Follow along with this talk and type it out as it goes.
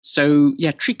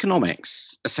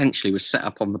Treeconomics essentially was set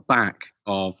up on the back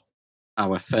of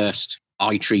our first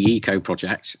iTree Eco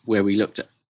project, where we looked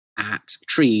at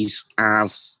trees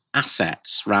as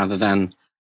assets rather than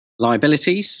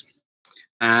liabilities.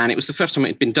 And it was the first time it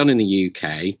had been done in the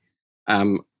UK,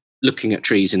 looking at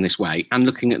trees in this way and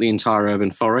looking at the entire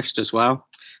urban forest as well.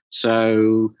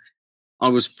 So I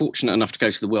was fortunate enough to go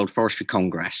to the World Forestry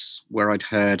Congress, where I'd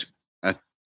heard a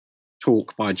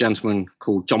talk by a gentleman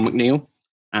called John McNeill,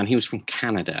 and he was from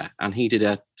Canada, and he did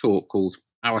a talk called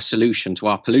Our Solution to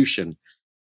Our Pollution.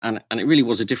 And it really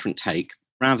was a different take.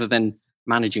 Rather than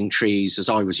managing trees as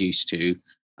I was used to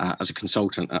as a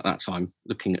consultant at that time,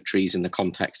 looking at trees in the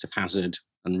context of hazard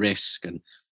and risk and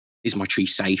is my tree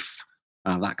safe,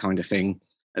 that kind of thing.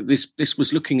 This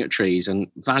was looking at trees and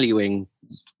valuing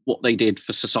what they did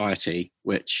for society,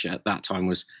 which at that time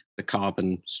was the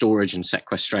carbon storage and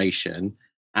sequestration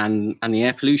and the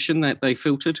air pollution that they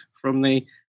filtered from the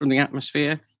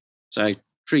atmosphere. So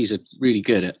trees are really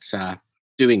good at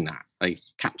doing that. They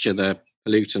capture the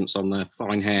pollutants on the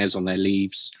fine hairs on their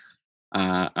leaves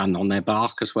and on their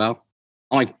bark as well.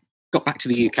 I got back to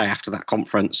the UK after that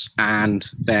conference and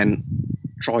then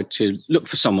tried to look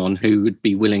for someone who would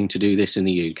be willing to do this in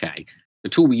the UK. The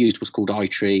tool we used was called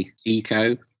iTree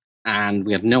Eco, and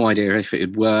we had no idea if it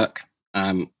would work.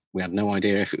 We had no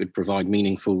idea if it would provide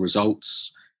meaningful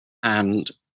results. And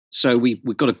so we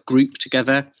got a group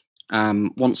together.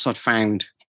 Once I'd found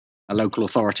a local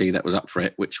authority that was up for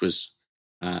it, which was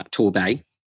Torbay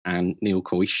and Neil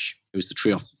Coysh, who was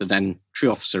the then tree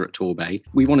officer at Torbay.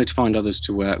 We wanted to find others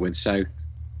to work with. So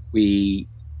we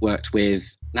worked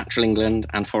with Natural England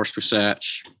and Forest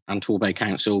Research and Torbay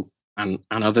Council and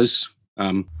others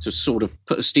to sort of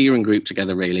put a steering group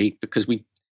together, really, because we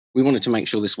wanted to make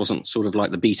sure this wasn't sort of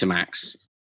like the Betamax